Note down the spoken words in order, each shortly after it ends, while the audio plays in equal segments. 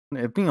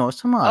并有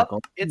什么 Up,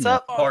 it's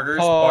up. Pargers.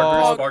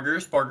 Let's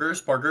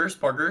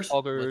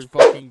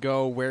fucking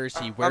go. Where is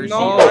he? Where is he?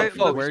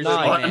 Where's he,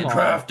 man?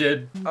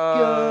 Uncrafted.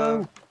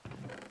 Go.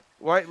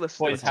 Whitelist.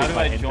 Boys, how do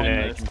I join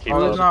this?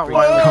 Oh, it's not How do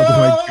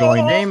I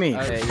join? Jamie.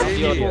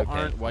 People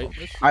aren't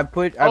whitelisted. I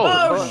put.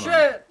 Oh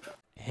shit!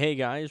 Hey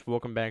guys,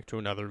 welcome back to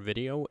another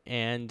video,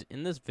 and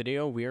in this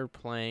video we are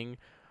playing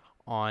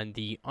on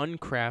the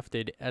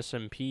Uncrafted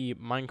SMP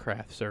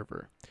Minecraft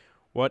server.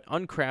 What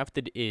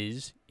Uncrafted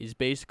is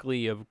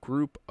basically a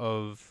group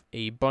of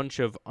a bunch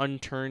of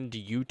unturned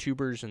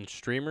YouTubers and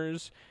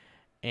streamers,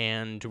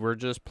 and we're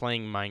just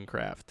playing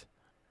Minecraft.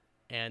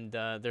 And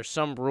there's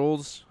some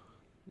rules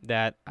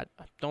that I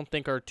don't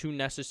think are too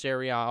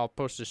necessary. I'll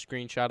post a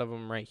screenshot of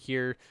them right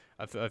here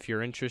if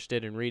you're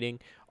interested in reading.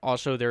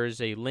 Also, there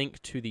is a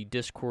link to the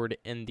Discord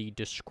in the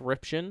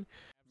description.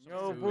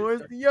 Yo,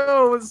 boys.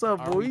 Yo, what's up,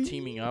 Are boy? we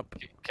teaming up?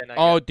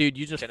 Oh, dude,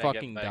 you just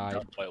fucking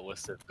died.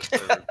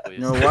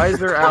 No, why is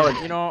there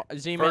Alex? You know,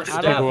 Z-Man, First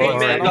I don't step.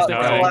 think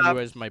I want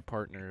you as my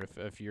partner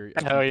if you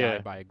die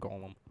by a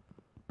golem.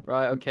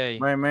 Right, okay.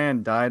 My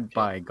man died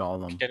by a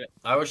golem.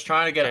 I was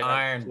trying to get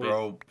iron,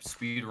 bro.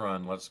 Speed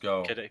run. Let's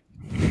go.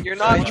 You're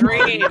not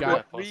dreaming.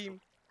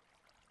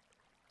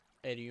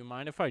 Hey, do you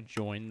mind if I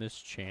join this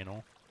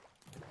channel?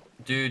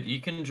 Dude, you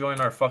can join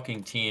our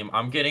fucking team.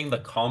 I'm getting the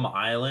Calm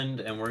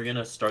Island, and we're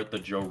gonna start the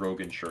Joe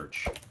Rogan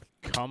Church.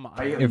 Come on.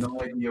 I have no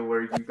idea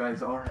where you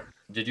guys are.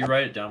 Did you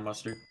write it down,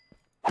 Mustard?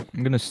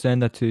 I'm gonna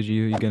send that to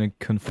you. You're gonna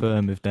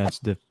confirm if that's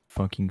the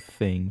fucking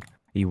thing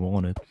you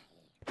wanted.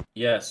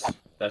 Yes,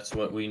 that's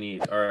what we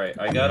need. All right,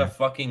 I got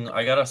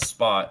a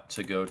spot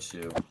to go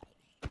to.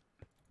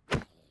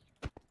 All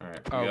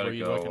right, we Oh, gotta were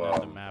you go. looking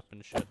at the map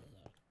and shit?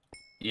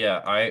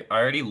 Yeah, I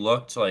already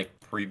looked like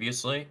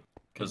previously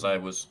because I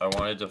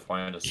wanted to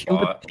find a Kill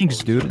the spot. pigs,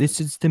 dude. This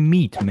is the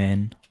meat,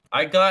 man.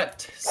 I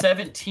got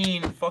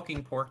 17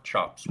 fucking pork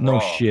chops. No raw.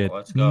 shit.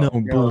 Let's go. No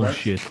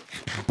bullshit.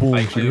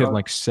 Bullshit. You do. have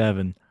like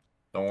 7.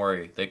 Don't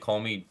worry, they call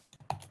me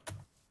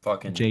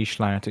fucking Jay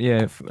Schlatter.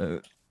 Yeah.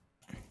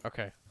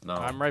 Okay. No.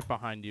 I'm right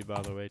behind you,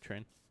 by the way,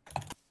 Train.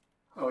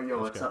 Oh,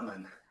 yo, Let's what's go. up,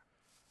 man?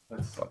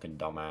 Let's... Fucking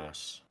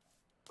dumbass.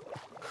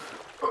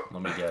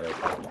 Let me get it.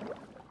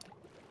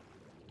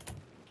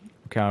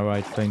 Okay,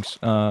 alright, thanks.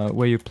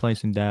 Where you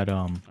placing that,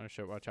 Oh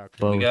shit, watch out.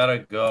 boat? We gotta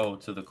go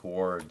to the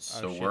coords.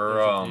 Oh, So shit, we're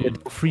there's a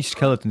Yeah, 3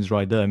 skeletons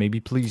right there.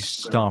 Maybe please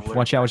stop.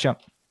 Watch out, watch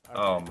out.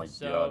 Oh my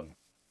So, god.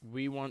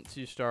 we want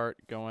to start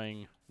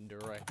going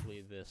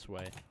directly this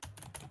way.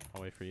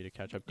 I'll wait for you to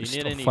catch up. Do you need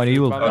Stop any fighting, you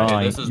food, will by the way? die.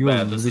 Okay, this is You will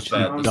bad. This is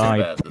literally bad. This is die.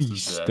 bad. This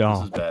Please is bad. stop.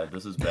 This is bad.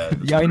 This is bad.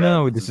 This Yeah, is I bad.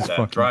 know, This this is is bad.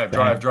 fucking Drive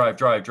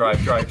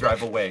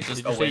away. Just Did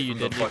you say away you from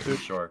the did need fucking food?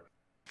 shore.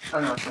 Oh,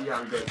 no, so yeah,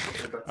 I'm good.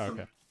 I got some...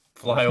 Okay.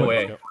 Fly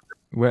away.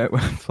 Where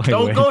fly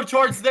Don't away. go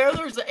towards there.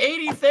 There's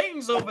 80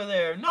 things over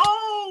there.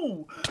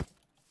 No!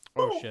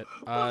 Oh shit.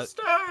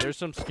 Monster! There's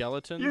some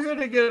skeletons. You're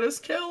gonna get us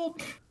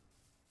killed.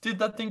 Dude,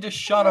 that thing just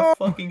shot a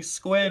fucking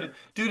squid.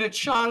 Dude, it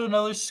shot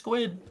another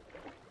squid.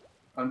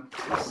 Oh,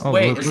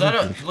 Wait, look, is look that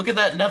at a... Look at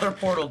that nether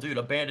portal, dude.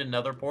 Abandoned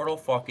nether portal.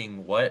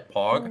 Fucking what?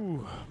 Pog?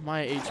 Ooh,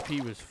 my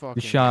HP was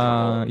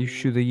fucking. You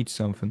should eat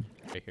something.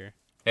 Right here.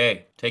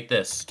 Hey, take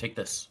this. Take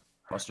this.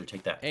 Mustard,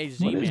 take that. Hey What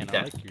Z-Man, is I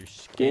that? like your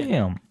skin.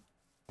 Damn.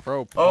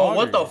 Bro, Oh,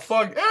 what the poggers.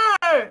 fuck?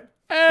 Hey!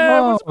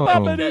 Hey, what's Oh.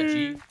 poppin', Yeah,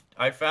 dude? G.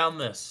 I found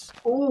this.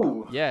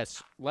 Ooh!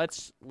 Yes,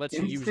 let's use it.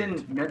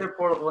 Instant nether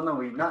portal. Well, no,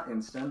 wait, not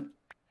instant.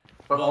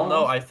 But Well, no,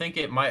 almost. I think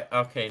it might.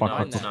 Okay, Fuck, no,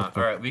 fuck, it's fuck, not. fuck.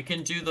 Alright, we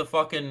can do the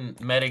fucking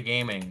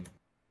metagaming.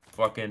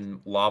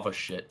 Fucking lava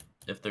shit.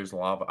 If there's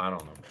lava, I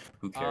don't know.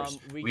 Who cares?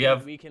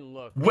 We can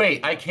look.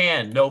 Wait, I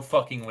can. No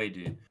fucking way,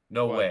 dude.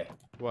 No What? way.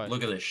 What?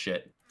 Look at this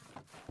shit.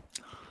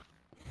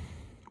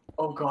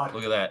 Oh, God.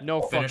 Look at that.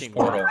 No Finished fucking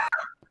portal.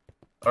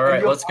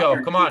 Alright, Yo, let's go.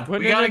 fucker, Come on. Wait,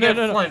 We no, gotta no, get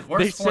no, no. Flint.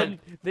 Where's Flint?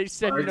 They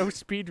said Alright. no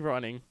speed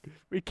running.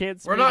 We can't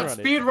speed We're not run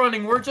it. speed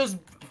running. We're just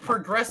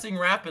progressing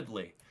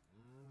rapidly.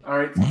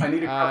 Alright, I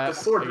need to craft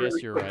the sword I guess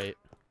really you're quick.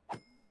 right.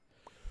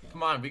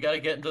 Come on, we gotta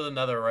get into the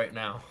nether right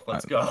now.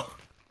 Let's go.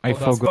 I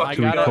Hold on, forgot fuck,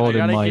 to I gotta- record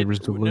in my No,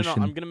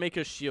 resolution. I'm gonna make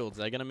us shields.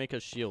 I gotta make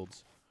us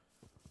shields.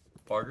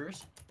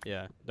 Pargers?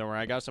 Yeah, don't worry.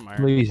 I got some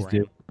iron. Please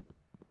beforehand.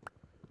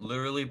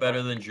 Literally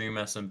better than Dream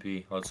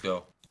SMP. Let's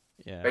go.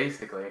 Yeah.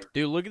 Basically.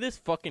 Dude, look at this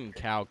fucking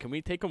cow. Can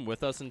we take him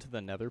with us into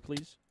the nether,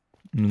 please?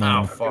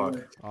 No. Oh, fuck.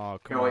 Oh,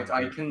 come Okay, wait, on.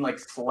 I dude. can, like,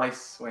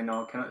 slice... Wait,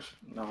 no, can I...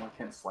 No, I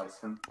can't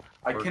slice him.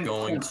 I We're can...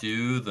 going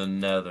to the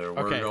nether.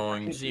 We're Okay,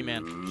 going to...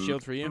 Z-Man,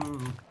 shield for you.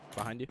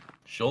 Behind you.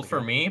 Shield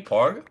for me,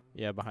 Parg?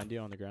 Yeah, behind you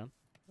on the ground.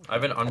 I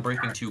have an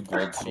Unbreaking 2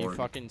 gold Are you sword.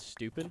 fucking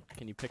stupid?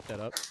 Can you pick that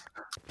up?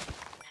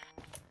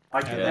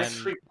 I can And then-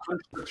 actually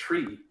punch the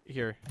tree.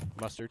 Here,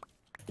 mustard.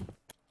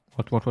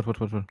 What?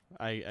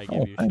 I Oh,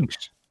 give you.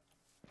 thanks.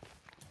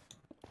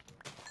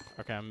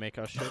 Okay, I'm make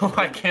us shield. Oh,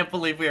 I can't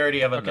believe we already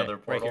have Okay, another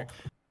right portal. here.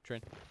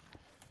 Train.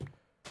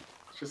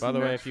 Just By the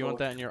a way, if you want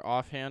natural- that in your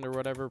offhand or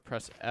whatever,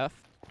 press F.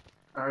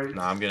 Alright.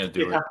 Nah, I'm gonna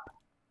do Yeah. it.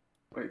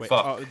 Wait, Wait,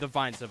 Fuck. oh, the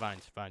vines.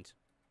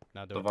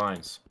 Now do The it.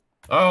 vines.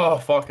 Oh,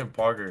 fucking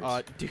Pargers.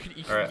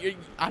 Dude, Alright.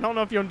 I don't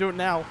know if you want to do it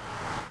now.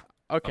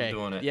 Okay.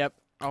 doing it. Yep.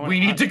 Oh, We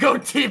need to go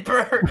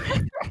deeper.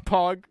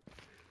 Pog.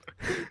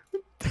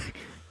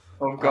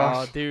 Oh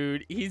gosh. Oh,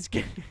 dude, he's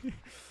getting.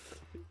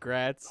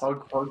 Grats.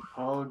 Hug.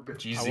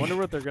 I wonder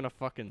what they're gonna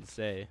fucking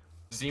say.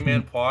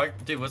 Z-Man Pog.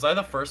 Dude, was I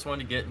the first one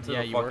to get into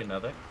Yeah, the you were. fucking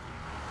nether?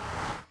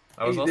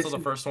 I was Hey, also this the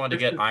is- first one to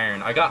this get is-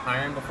 iron. I got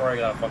iron before I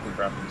got a fucking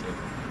crafting table.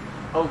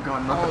 Oh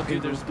god, not Oh, the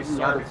dude, penguins. there's Get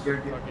me out of the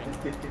here. suns.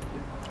 Get. Wait,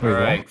 what?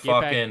 Alright, Get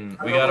back. fucking.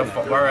 We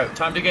gotta. Alright,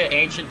 time to get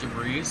ancient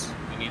debris.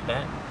 We need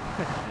that.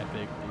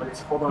 Epic. Wait,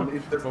 hold on.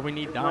 If there's, But we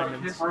need you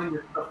diamonds. can't find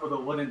your stuff with a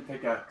wooden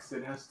pickaxe.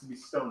 It has to be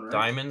stone, right?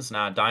 Diamonds?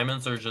 Nah,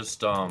 diamonds are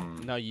just,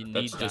 No, you need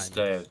That's just,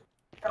 diamonds.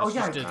 Oh It's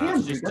yeah, just I a, can,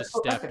 it's dude. just a That's so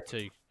step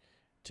epic.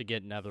 to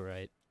get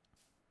netherite.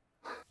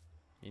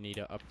 You need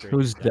to upgrade.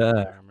 Who's your diamond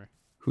that? armor.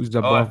 Who's Oh,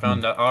 I above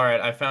found me? that.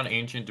 Alright, I found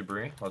ancient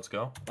debris. Let's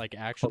go. Like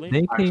Oh, actually?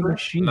 AK Actually?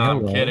 machine. No, I'm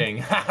hello.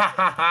 kidding.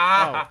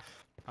 Oh,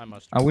 I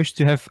must. I wish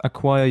to have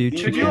acquire you Could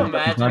Could chicken. you Yeah,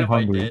 imagine I'm if I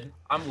hungry. did?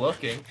 I'm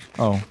looking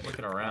Oh,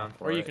 around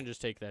for Or you it. can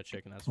just take that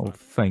chicken. That's oh,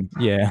 fine. thank.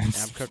 Yeah. Yeah,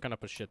 I'm cooking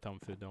up a shit ton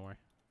of food. Don't worry.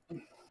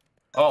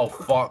 Oh,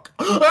 fuck.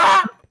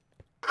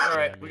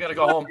 Alright, Yeah, we me gotta too.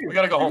 go home. We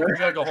gotta go home. We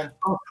gotta go home.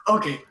 Oh,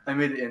 okay, I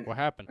made it in. What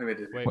happened? I made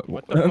it in. Wait, What-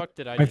 what what- the fuck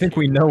did I? I just think hear?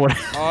 we know what.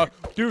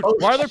 Dude, Oh,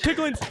 why are there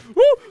piglins?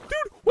 Woo, dude,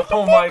 what the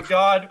Oh fuck? my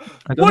god.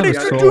 I don't What have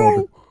did a you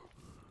sword. do?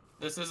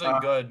 This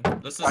isn't good.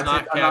 This is I'm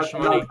not out, cash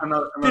I'm money. out, I'm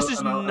out, This is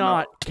I'm out.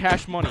 not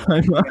cash money.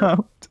 I'm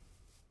out.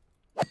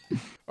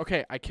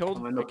 Okay, I killed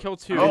I'm out.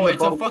 two. Oh, in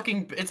it's the a boat.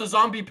 fucking. It's a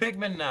zombie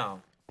pigman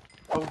now.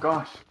 Oh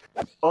gosh.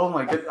 Oh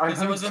my god.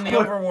 Because it was in the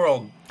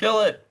overworld.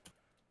 Kill it.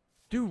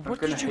 Dude, what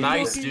gonna did you hate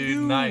Nice, fucking dude,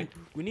 do? nice.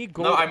 We need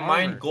gold No, I armor.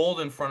 mined gold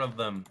in front of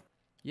them.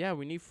 Yeah,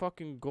 we need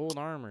fucking gold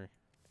armor.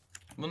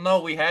 Well, no,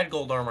 we had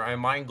gold armor. I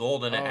mined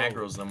gold and it Oh.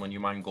 aggroes them when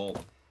you mine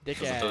gold. Dick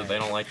 'Cause ass. they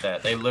don't like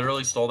that. They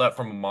literally stole that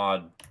from a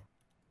mod.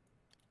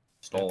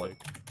 Stole it.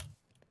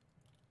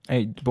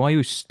 Hey, why are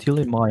you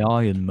stealing my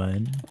iron,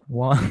 man?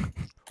 Why?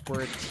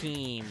 We're a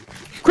team.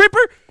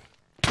 Creeper!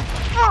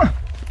 How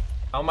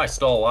am I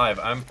still alive?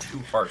 I'm 2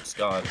 hearts,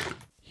 God.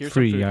 Here's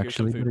some Free, food, here's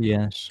some actually, food. but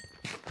yes.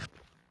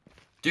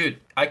 Dude,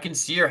 I can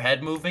see your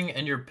head moving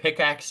and your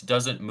pickaxe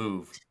doesn't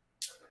move.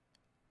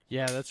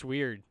 Yeah, that's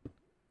weird.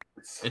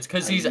 It's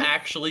because he's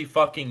actually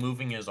fucking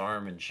moving his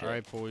arm and shit.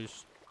 Alright,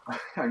 boys.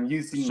 I'm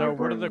using So, my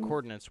what are the brain.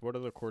 coordinates? What are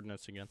the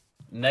coordinates again?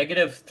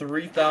 Negative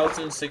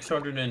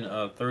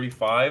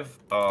 3,635.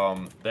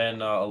 Then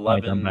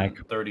Right, I'm back.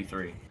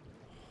 1133.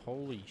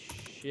 Holy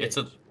shit.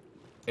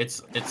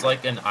 It's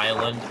like an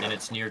island and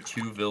it's near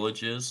 2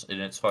 villages and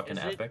it's fucking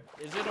epic.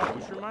 Is it a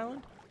mushroom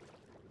island?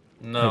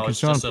 No, Hey, it's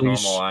can just a someone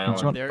please- normal can island.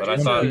 someone- There But I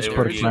is thought a- it there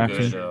would is be a a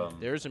crafting.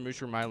 good. There's a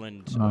mushroom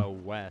island Oh.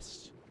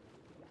 west.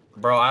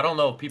 Bro, I don't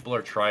know if people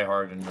are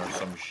tryharding or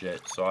some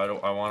shit, so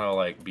I want to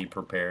like be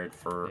prepared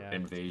for Yeah.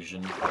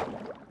 invasion.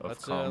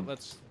 Let's Of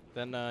let's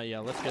get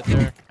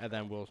there and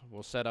then we'll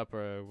set up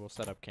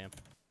camp.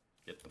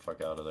 get the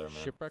fuck out of there,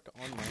 man. Shipwreck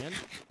on land.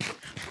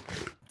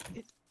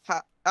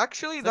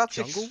 Actually, Is that that's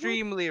jungle wood?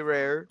 extremely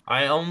rare.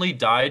 I only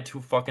died to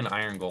fucking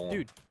iron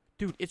golem.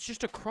 Dude, it's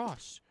just a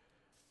cross.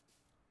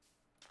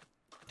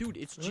 Dude,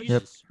 it's Yep.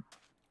 Jesus.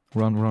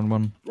 Run. Oh,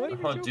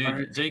 Alright.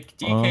 dude,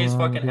 DK's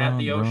fucking at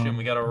the Run, ocean.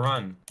 We gotta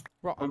run.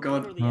 Bro, Oh I'm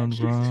God. literally at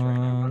Jesus right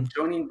now. I'm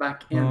joining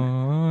back in.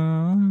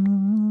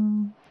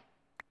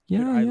 Yeah,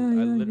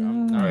 Dude,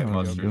 I'm not- Alright, Oh,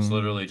 Mustard, it's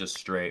literally just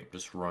straight.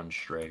 Just run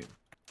straight.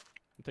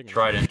 I'm thinking-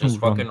 Trident,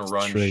 just Run fucking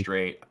run straight.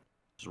 straight.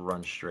 Just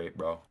run straight,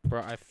 bro.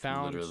 Bro, I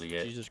found Literally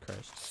it. Jesus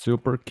Christ.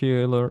 Super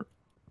killer.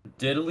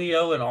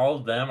 Diddlio and all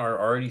of them are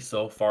already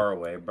so far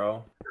away,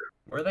 bro.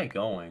 Where are they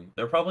going?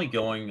 They're probably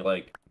going,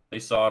 like, they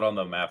saw it on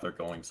the map, they're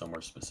going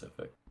somewhere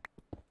specific.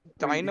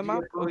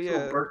 Dynamite? Oh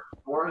yeah.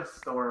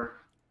 Forest or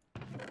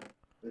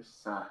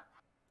this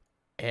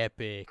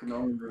Epic. can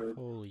only be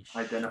Holy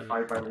shit.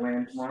 identified by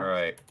landmarks.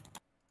 Alright.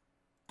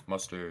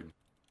 Mustard,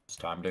 it's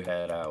time to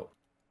head out.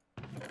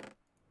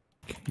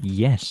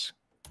 Yes.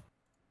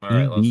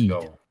 Alright, let's Indeed.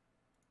 go.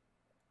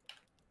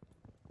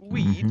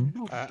 Weed.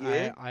 Mhm.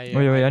 Okay.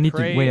 Wait, I need to-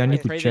 pray- wait, I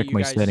need to pray that check you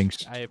my guys-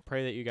 settings. I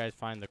pray that you guys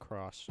find the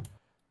cross.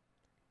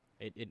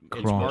 It's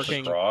Cross.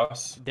 marking.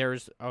 Cross.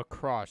 There's a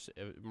cross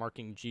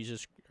marking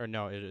Jesus, or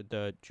no,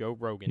 the Joe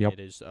Rogan. Yep. It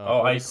is. Oh,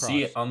 Holy I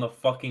see Cross. it on the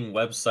fucking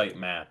website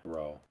map,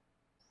 bro.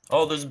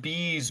 Oh, there's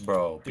bees,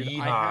 bro. Dude, I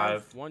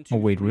Beehive. have 1, 2, Oh,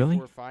 wait, 3, really?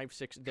 4, 5,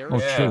 6. There Oh, are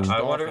Yeah, chill. 6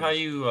 I wonder how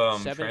dolphins. you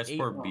 7, 8.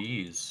 transport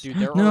bees. Dude,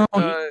 there No,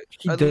 are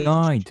he at least-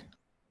 died.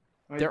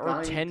 there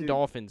are 10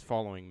 dolphins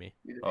following me,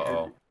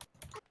 Uh-oh.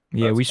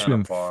 Yeah, That's we kinda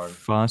swim far.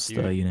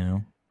 faster, Dude. you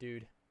know.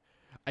 dude.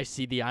 I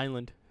see the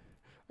island.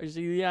 I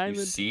see the You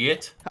island. see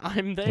it?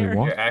 I'm there.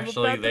 what? You're I'm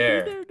actually about to be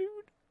there. dude.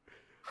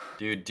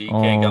 Dude,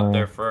 DK got Oh.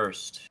 there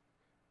first.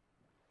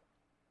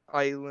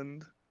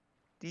 Island.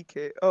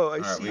 DK. Oh, I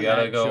Alright, see. we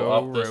gotta go Joe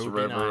up this Rogan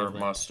river, Island.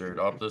 Mustard.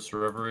 Up this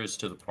river is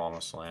to the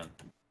promised land.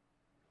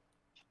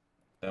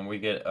 Then we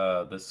get,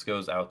 this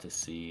goes out to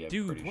sea, I'm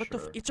Dude, pretty what sure.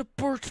 the? It's a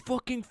birch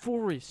fucking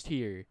forest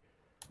here.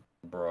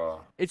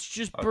 Bruh. It's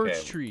just birch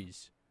Okay.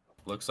 trees.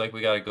 Looks like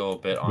we gotta go a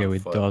bit on Yeah,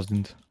 it foot.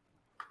 doesn't.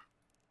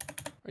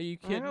 Are you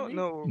I kidding don't me?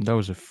 know. That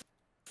was a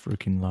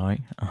freaking lie.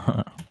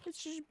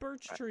 It's just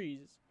birch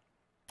trees.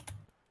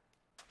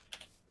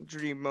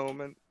 dream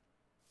moment.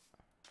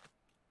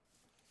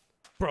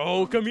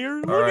 Bro, come here.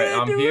 Look All right, at it,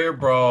 I'm dude. here,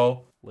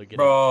 bro. Look at it.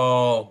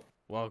 Bro.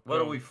 Welcome. What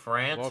are we,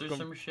 France or Welcome.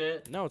 some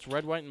shit? No, it's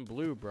red, white, and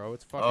blue, bro.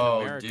 It's fucking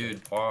Oh, America.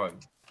 dude, fog.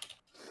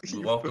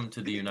 Welcome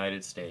to the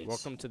United States.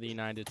 Welcome to the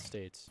United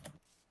States.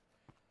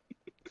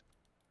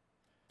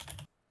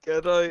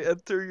 Can I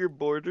enter your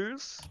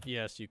borders?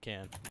 Yes, you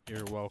can.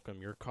 You're welcome.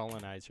 You're a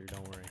colonizer,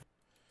 don't worry.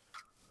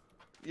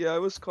 Yeah, I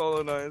was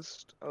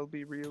colonized. I'll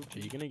be real. Are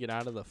you gonna get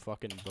out of the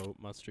fucking boat,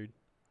 Mustard?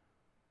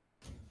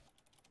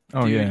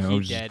 Oh Dude, yeah, I he's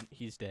was... dead.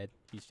 He's dead.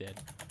 He's dead.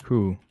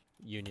 Who?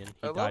 Union.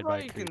 I He love died how by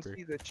a you can creeper.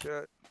 see the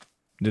chat.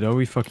 Did are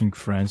we fucking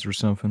friends or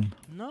something?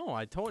 No,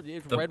 I told you.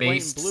 It's The red, white, and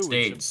base blue. It's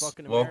states. in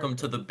fucking Welcome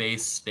to America. the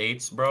base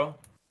states, bro.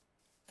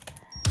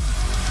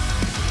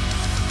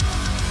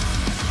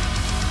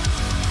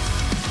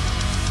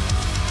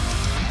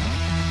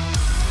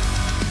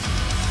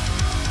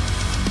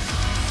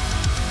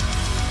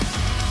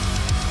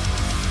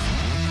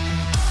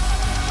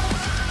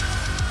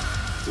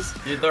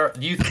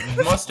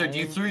 Mustard,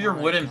 you threw your Oh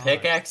my wooden God.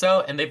 pickaxe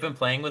out, and they've been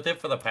playing with it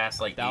for the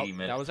past like 80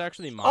 minutes. That was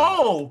actually mine.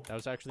 Oh! That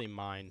was actually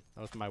mine.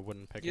 That was my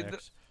wooden You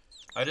pickaxe.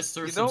 I just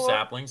threw You some know what?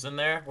 saplings in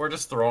there. We're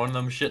just throwing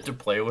them shit to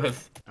play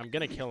with. I'm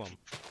gonna kill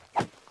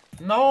him.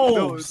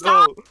 No!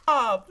 Stop!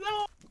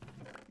 No!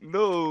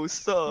 No,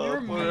 stop.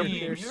 You're Whatever. mean.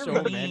 There's You're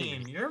so mean.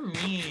 many. You're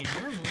mean.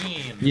 You're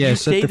mean. Yeah, You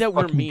said say the that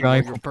we're fucking mean guy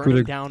while you're who burning put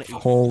a down a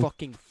whole...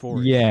 fucking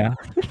forest. Yeah.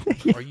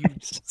 Are you?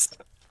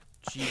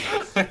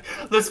 Jesus.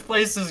 This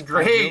place is I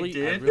great, really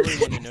dude.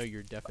 want to know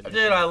your definition.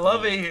 Dude, I of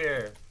love mean. it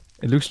here.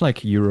 It looks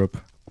like Europe.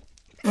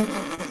 Dude,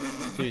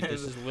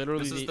 this is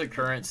literally This is the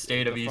current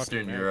state of the fucking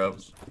Eastern Europe.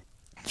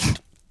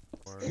 Americas.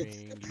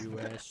 Boring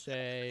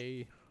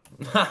USA.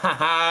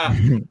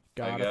 I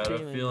got a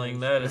feeling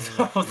that is.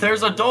 Oh,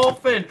 there's a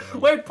dolphin!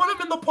 Wait, put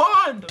him in the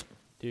pond!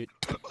 Dude,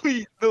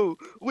 Wait, no,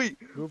 wait,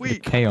 The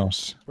wait.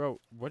 chaos. bro,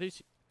 what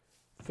is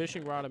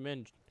fishing rod him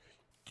in?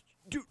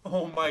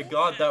 Oh my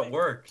god, that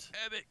worked.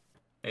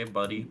 Hey,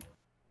 buddy.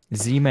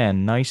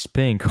 Z-Man, nice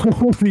pink.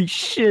 Holy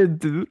shit,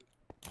 dude.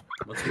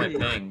 What's my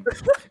ping?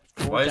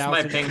 Why is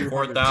my ping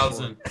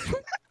 4,000?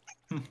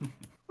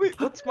 Wait,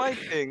 what's my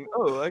thing?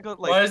 Oh, I got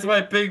like. Why is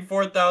my ping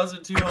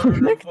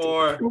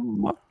 4,204?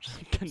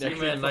 Connected Z-Man,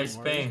 from nice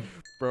Mars. ping.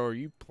 Bro, are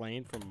you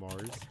playing from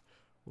Mars?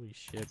 Holy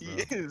shit, bro.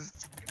 He is.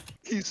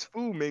 He's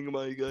fuming,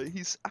 my guy.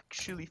 He's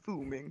actually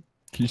fuming.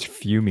 He's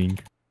fuming.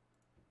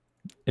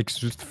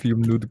 Exhaust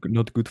fume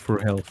not good for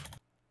health.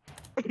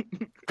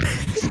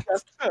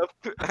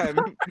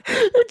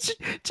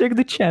 Check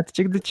the chat,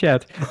 check the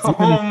chat.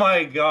 Oh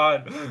my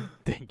god.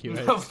 Thank you.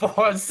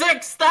 For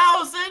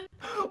 6,000?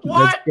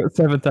 What? Let's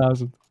go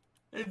 7,000.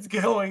 It's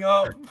going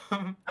up.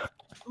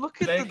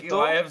 Look at Thank the you,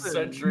 I have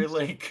dolphins.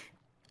 CenturyLink.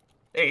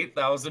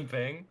 8,000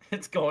 ping.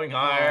 It's going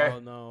higher. Oh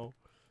no.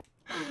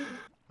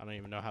 I don't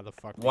even know how the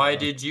fuck. Why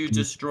did you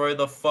destroy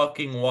the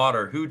fucking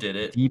water? Who did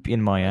it? Deep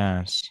in my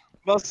ass.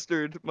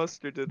 Mustard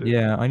did it.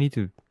 Yeah, I need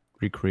to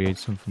recreate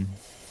something.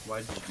 Why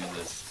did you do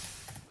this?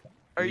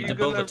 Are We need you to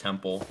build a gonna?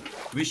 temple.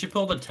 We should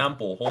build a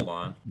temple. Hold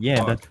on. Yeah,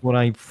 Fuck. that's what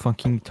I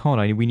fucking thought.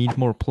 We need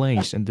more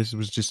place, and this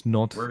was just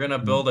not... We're gonna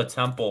build a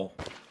temple.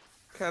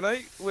 Can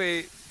I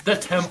wait? The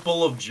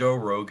temple of Joe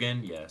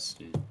Rogan? Yes,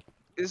 dude.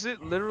 Is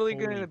it literally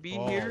Holy gonna be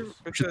here? balls.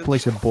 We should Because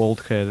place a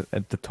bald head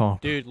at the top.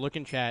 Dude, look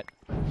in chat.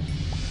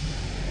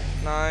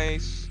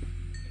 nice.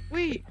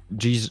 Wait,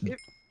 Jesus.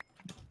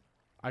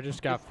 I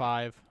just got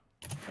 5.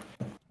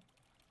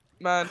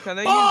 man, can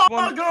I use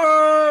one?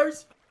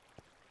 Poggers!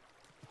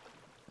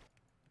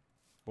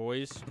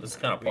 Boys, This is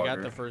kind of we got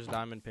pogger. the first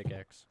diamond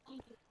pickaxe.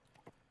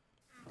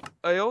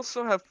 I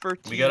also have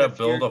 13. We gotta if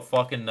build you're- a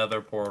fucking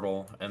nether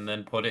portal and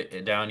then put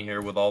it down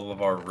here with all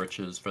of our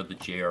riches for the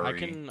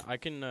JRE. I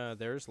can,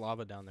 there's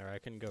lava down there. I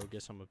can go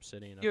get some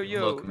obsidian. if Yo, you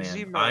yo, want. Look, man,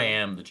 Z-Man. I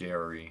am the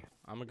JRE.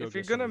 I'm gonna go If get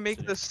you're some gonna make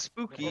obsidian. this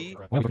spooky.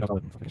 Oh, Oh, I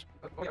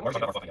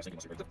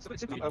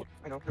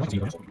know.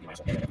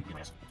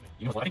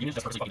 You know what? I can use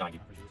this for 69.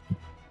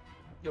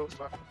 Yo, it's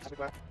back. It's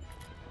back.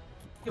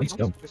 Please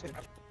don't.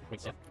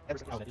 Wait, Seth. We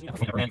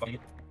never ran fucking-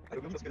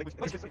 Use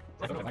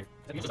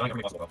design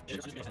every possible, bro.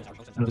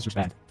 No, this was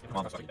bad. Come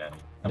on, that's fucking bad.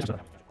 No, this was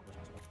bad.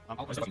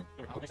 I'll Where's send the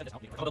this- I'll send this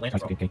out. Build a land,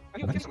 bro. Okay.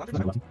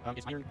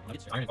 It's iron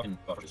nuggets. Iron fucking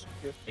purchase.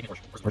 Yeah. Taking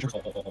purchase.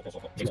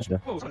 Take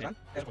it. Oh, sorry, man.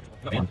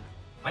 Man,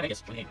 I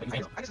guess. I I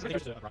just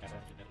There's a rock acid.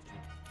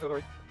 Oh,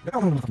 sorry.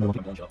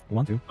 don't jump.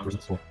 One, two, I'm three,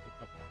 resist. four.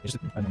 It's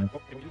just, I don't know.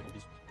 Oh, can we do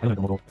these? I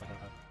don't know.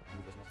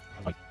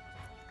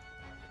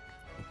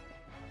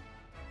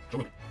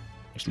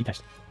 Actually,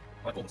 test.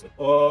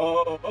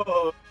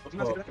 Oh. Do you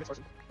not see that? It's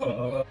awesome.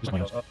 This is my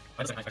house.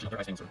 I just another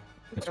ice things.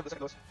 Let's have the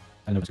second dose.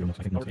 I know it's good enough.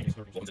 I think not.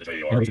 Welcome to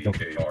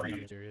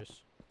JRE. Serious.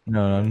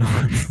 No, no,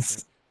 no.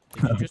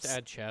 Did you just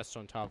add chests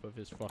on top of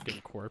his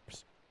fucking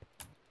corpse?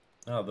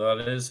 Oh,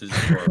 that is his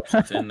corpse.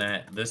 It's in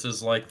that. This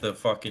is like the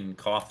fucking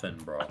coffin,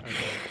 bro.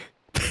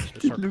 The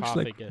It looks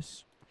like-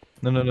 sarcophagus.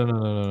 No, no, no, no,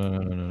 no, no, no,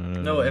 no, no,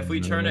 no. No, if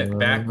we turn it No,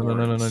 no,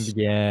 no, no. backwards.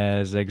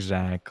 Yes,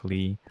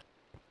 exactly.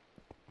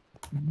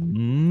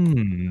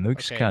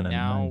 Looks Okay, kind of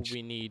now nice.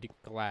 we need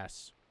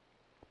glass.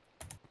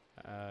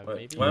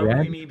 Maybe. Why would we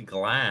Red? need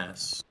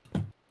glass?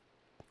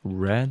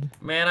 Red?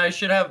 Man, I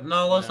should have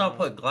let's No. not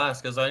put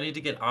glass because I need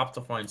to get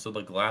Optifine so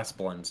the glass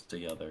blends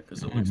together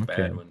because it looks okay.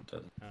 bad when it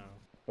doesn't. Oh.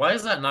 Why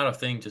is that not a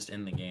thing just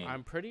in the game?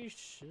 I'm pretty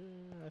sure.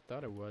 I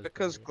thought it was.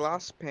 Because but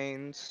glass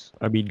panes.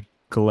 I mean,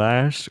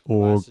 glass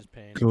or glass is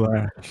pain.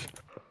 glass.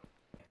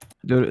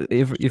 Dude,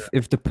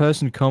 if the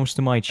person comes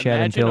to my chat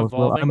and Imagine tells,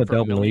 well, evolving I'm a for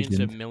double millions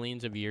agent. and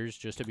millions of years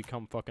just to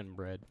become fucking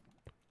bread.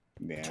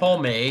 Yeah.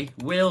 Tommy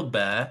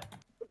Wilbur.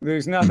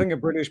 There's nothing a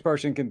British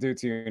person can do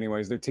to you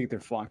anyways. Their teeth are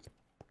fucked.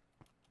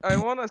 I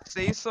want to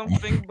say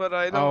something, but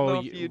I don't Oh, know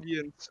if you'd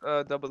be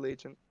a double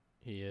agent.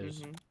 He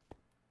is. Mhm.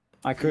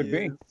 I could He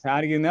be. is.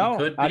 How do you know?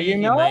 Could How be, do you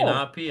he know? might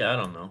not be. I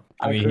don't know.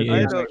 I mean, could he be.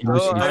 is. I don't he know,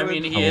 was- I I would-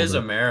 mean, he is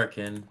However.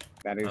 American.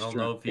 That is I don't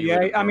true. know if he Yeah,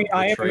 would I mean,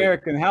 I am portray-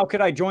 American. How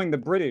could I join the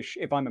British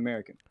if I'm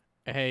American?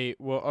 Hey,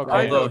 well, okay.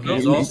 Although don't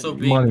he's know. also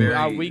being Money.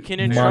 very. we can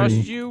Money. entrust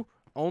you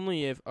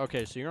only if.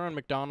 Okay, so you're on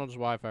McDonald's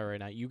Wi-Fi right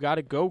now. You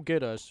gotta go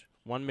get us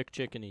one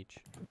McChicken each.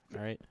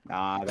 All right.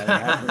 Nah, that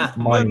ain't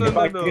happening. Money. No, If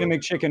I no, get a no.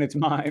 McChicken, it's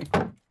mine.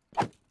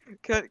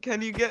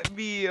 Can you get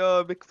me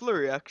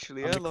McFlurry?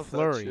 Actually, I love that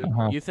McFlurry. shit.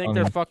 Uh-huh, You think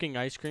their fucking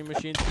ice cream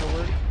machines gonna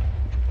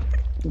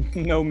work?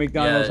 No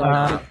McDonald's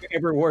Yeah, ice cream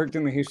ever worked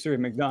in the history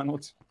of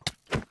McDonald's.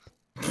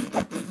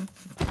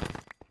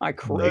 I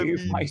crave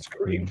mean- ice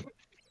cream.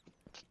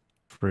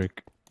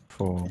 Frick.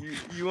 For.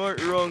 You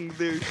aren't wrong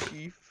there,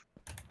 Chief.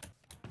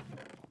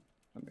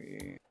 Let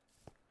me.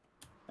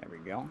 There we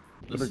go.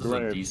 This is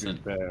a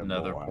decent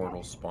nether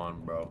portal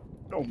spawn, bro.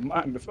 Don't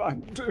mind if I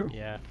do.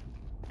 Yeah.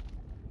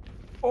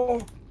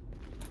 Oh.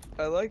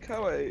 I like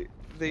how they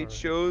Sorry.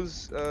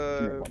 chose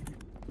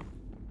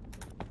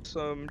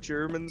some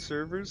German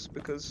servers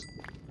because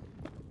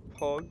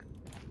Pog.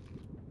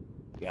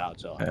 Yeah,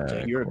 it's a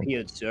cool.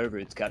 European server.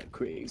 It's kind of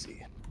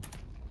crazy.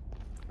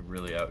 We're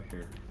really out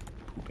here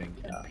pooping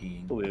and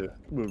peeing.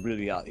 We're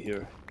really out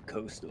here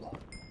coastal.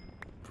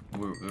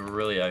 We're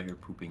really out here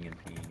pooping and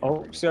peeing. Oh,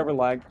 everywhere. server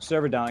lag.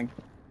 Server dying.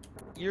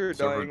 You're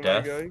Server dying,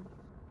 death? my guy.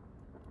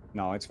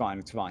 No, it's fine.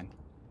 It's fine.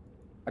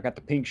 I got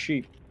the pink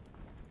sheep.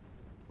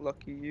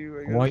 Lucky you,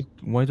 I guess.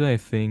 Why do I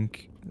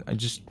think I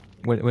just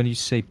when you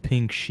say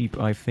pink sheep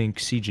I think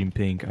Xi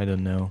Jinping, I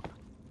don't know.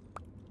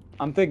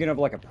 I'm thinking of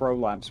like a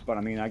prolapse, but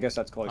I mean, I guess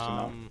that's close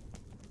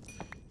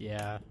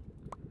Yeah.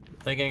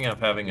 Thinking of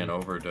having an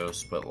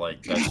overdose, but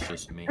like that's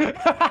just me.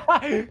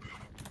 enough.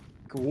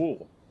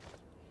 Cool.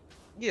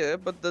 Yeah,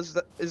 but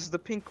is the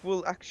pink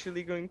wool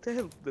actually going to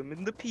help them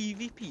in the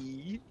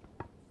PvP?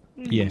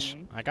 Yes.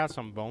 Hmm, I got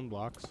some bone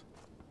blocks.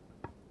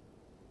 You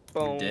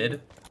bone.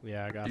 did?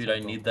 Yeah, I got. Dude, some I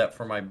bone. need that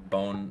for my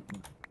bone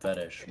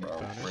fetish, bro.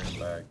 Boner? Bring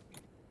back.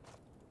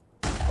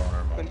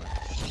 Boner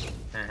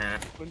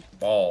moment.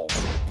 Balls.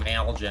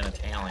 Male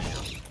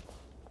genitalia.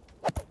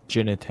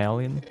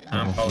 Genitalian?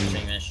 I'm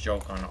posting this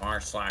joke on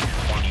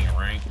r/funny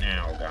right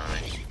now,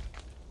 guys.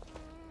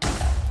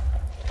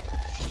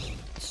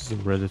 This is a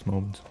Reddit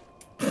moment.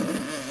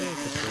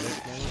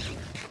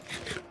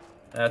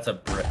 That's a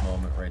Brit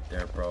moment right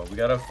there, bro. We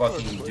gotta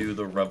fucking do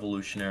the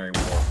Revolutionary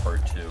War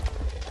Part 2.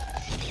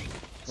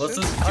 Let's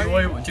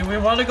just do we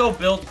want to go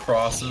build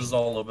crosses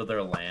all over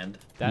their land?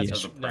 That's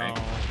As a prank?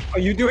 no. Are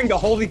you doing the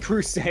Holy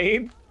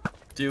Crusade?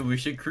 Dude, we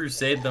should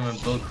crusade them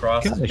and build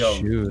crosses. Kinda Yo,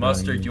 should, I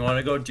Mustard, mean. do you want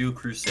to go do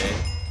crusade?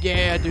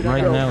 Yeah, dude.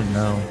 Right I got now,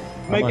 no.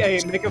 Make I'm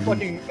a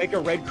not- make a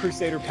red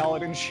Crusader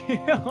Paladin shield.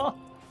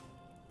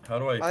 How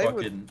do I I would-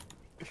 fucking...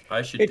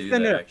 I should It's do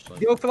in that, there. actually.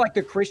 You go for like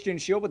the Christian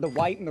shield with the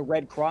white and the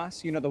red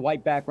cross. You know, the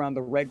white background,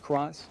 the red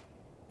cross.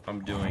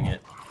 I'm doing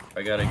it.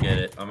 I gotta get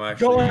it. I'm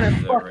actually Go gonna on a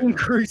do that right fucking now.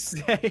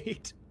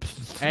 crusade.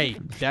 Hey,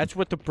 that's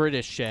what the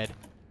British said.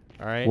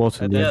 All right. What's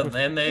it Yeah, then?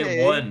 and they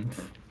Hey. won.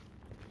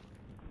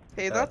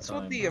 Hey, that that's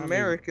what time. the I mean-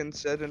 Americans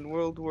said in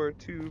World War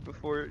II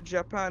before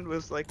Japan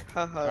was like,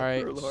 haha, All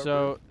right. Pearl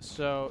Harbor.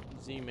 So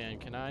Z-Man,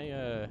 can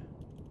I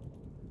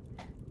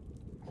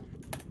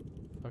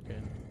Okay.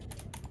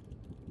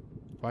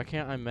 Why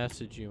can't I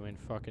message you in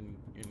fucking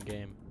in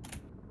game?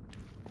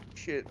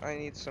 Shit, I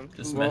need some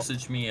Just food.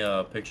 message me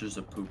pictures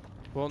of poop.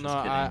 Well, no, Just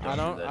kidding, I don't do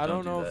don't that, I don't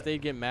don't do know if that. they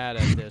get mad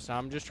at this.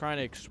 I'm just trying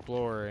to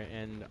explore,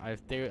 and I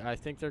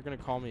think they're gonna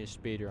call me a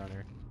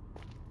speedrunner.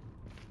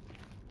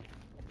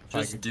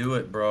 Just do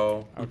it,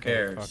 bro. Who Okay,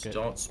 cares? fuck it.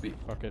 Don't speak.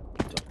 Fuck it.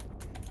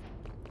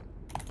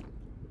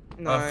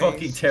 A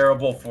fucking Nice.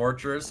 terrible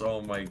fortress.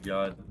 Oh my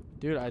god.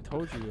 Dude, I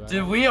told you.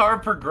 Dude, we are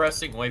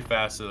progressing way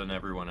faster than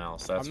everyone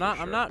else. That's I'm not. For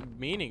sure. I'm not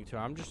meaning to.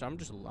 I'm just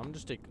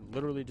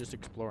literally just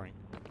exploring.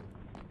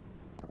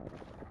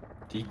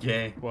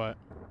 DK, What?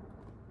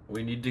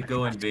 we need to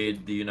go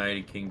invade the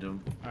United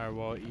Kingdom. All right.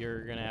 Well,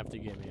 you're gonna have to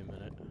give me a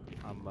minute.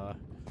 I'm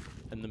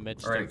in the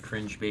midst All right,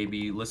 cringe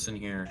baby, listen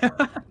here.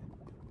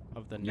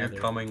 of the You're nether.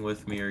 coming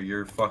with me, or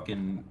you're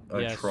fucking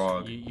a Yes,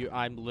 trog.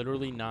 I'm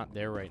literally not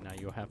there right now.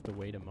 You'll have to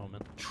wait a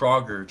moment.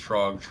 Trog, Yeah,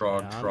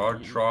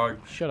 you-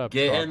 trog. Shut up.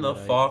 Get in the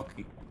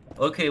troglodyte, fuck.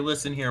 Okay,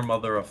 listen here,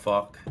 mother of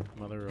fuck.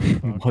 Mother of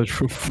fuck. Mother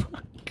of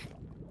fuck.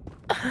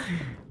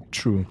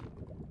 True.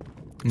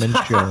 Mensch,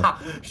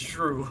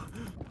 True.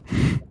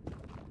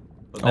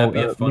 Would that be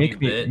a funny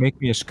bit? make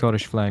me a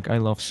Scottish flag. I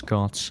love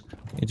Scots.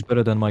 It's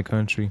better than my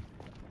country.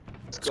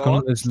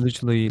 Scotland is Scott?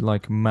 literally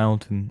like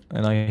mountain,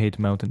 and I hate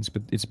mountains,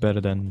 but it's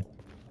better than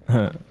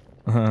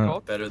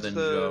Scott? Better than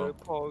It's, Joe.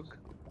 Pog.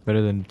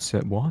 better than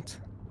what?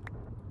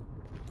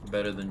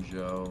 Better than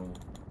Joe.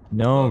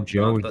 No, Well,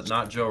 Joe.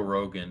 not Joe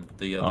Rogan,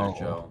 the other Oh.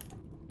 Joe.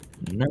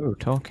 No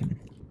talking.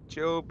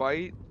 Joe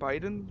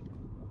Biden?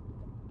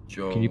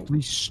 Joe Can you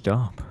please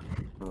stop?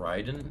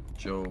 Biden?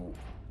 Joe.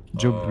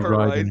 Joe Biden.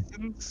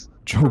 Horizons?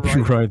 Joe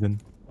Biden.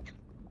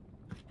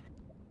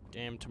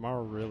 Damn,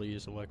 tomorrow really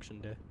is election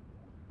day.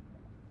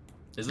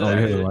 Is it Oh, yeah,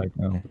 actually? like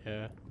now.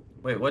 Yeah.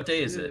 Wait, what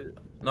day is it?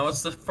 No,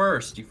 it's the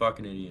 1st, you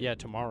fucking idiot. Yeah,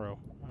 tomorrow.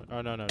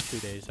 Oh, no, 2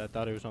 days. I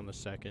thought it was on the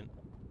 2nd.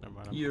 Never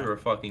mind. You're a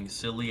fucking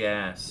silly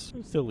ass.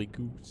 Silly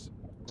goose.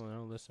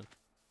 Well, listen.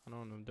 I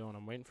don't know what I'm doing.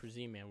 I'm waiting for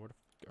Z-Man.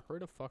 Hurry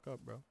the fuck up,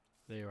 bro.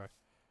 There you are.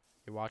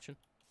 You watching?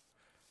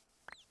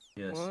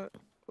 Yes. What?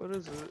 What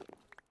is it?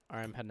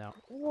 Alright, I'm heading out.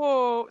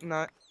 Whoa,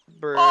 not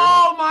bird.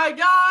 Oh my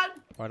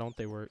god! Why don't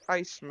they work?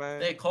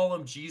 Iceman. They call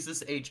him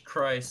Jesus H.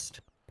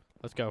 Christ.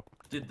 Let's go.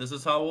 Dude, this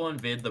is how we'll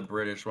invade the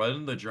British. Why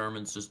didn't the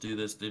Germans just do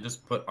this? They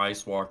just put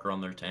Ice Walker on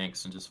their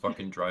tanks and just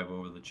fucking drive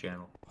over the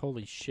channel.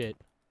 Holy shit.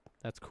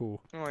 That's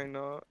cool. Why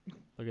not?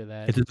 Look at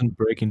that. It isn't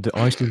breaking. The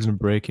ice isn't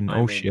breaking. I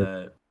Oh made shit!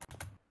 that.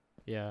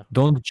 Yeah.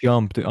 Don't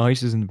jump. The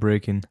ice isn't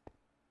breaking.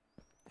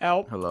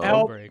 Help! Hello? It'll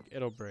Help! break.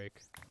 It'll break.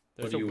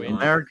 There's do a you wind.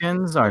 want?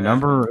 Americans are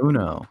number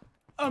uno.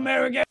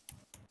 American.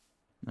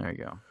 There you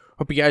go.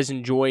 Hope you guys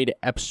enjoyed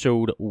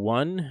episode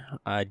 1,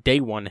 day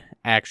 1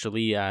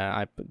 actually.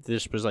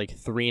 This was like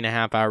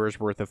 3.5 hours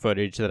worth of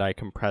footage that I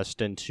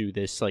compressed into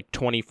this like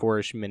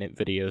 24ish minute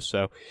video.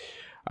 So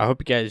I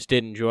hope you guys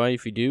did enjoy.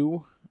 If you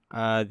do,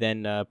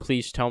 then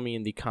please tell me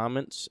in the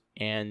comments,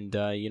 and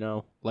you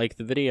know, like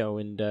the video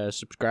and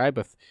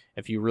subscribe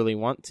if you really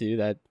want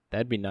to.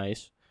 That'd be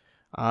nice.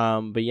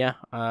 But yeah,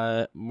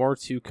 more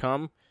to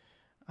come.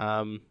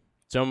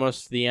 It's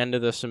almost the end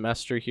of the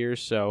semester here,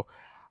 so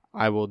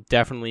I will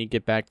definitely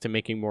get back to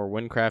making more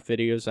Uncrafted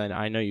videos, and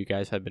I know you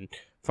guys have been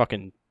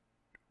fucking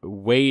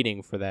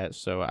waiting for that,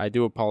 so I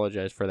do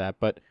apologize for that,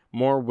 but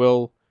more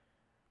will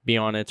be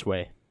on its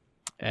way.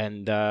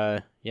 And yeah,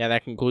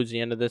 that concludes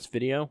the end of this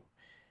video,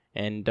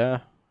 and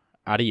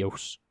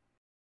adios.